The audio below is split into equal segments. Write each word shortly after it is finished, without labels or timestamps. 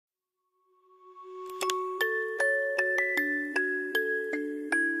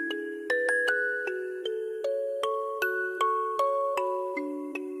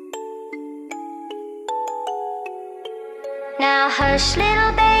hush,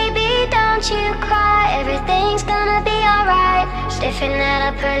 little baby, don't you cry. Everything's gonna be alright. Stiffen that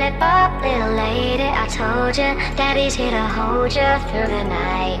upper lip up, little lady. I told you, daddy's here to hold you through the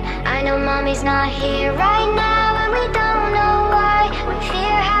night. I know mommy's not here right now, and we don't know why. We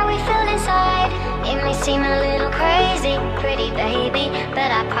fear how we feel inside. It may seem a little crazy, pretty baby, but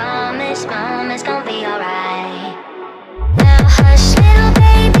I promise mama's gonna be alright. Now hush, little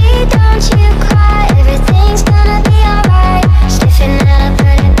baby, don't you cry. Everything's gonna be alright. Stiffen that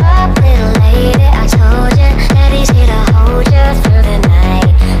upper lip up, little lady. I told you, daddy's here to hold you through the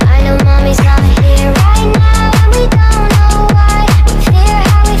night. I know mommy's not here right now, and we don't know why. We fear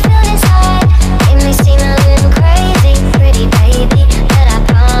how we feel inside. It may seem a little crazy, pretty baby, but I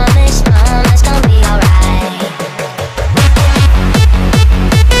promise mama's gonna be alright.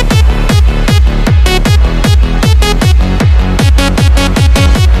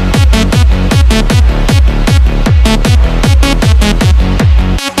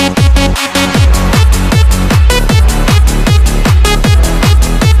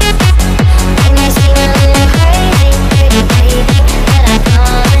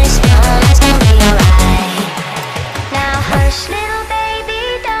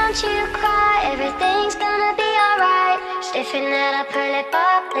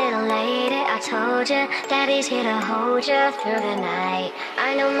 Daddy's here to hold you through the night.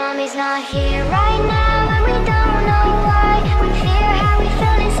 I know mommy's not here right now, and we don't know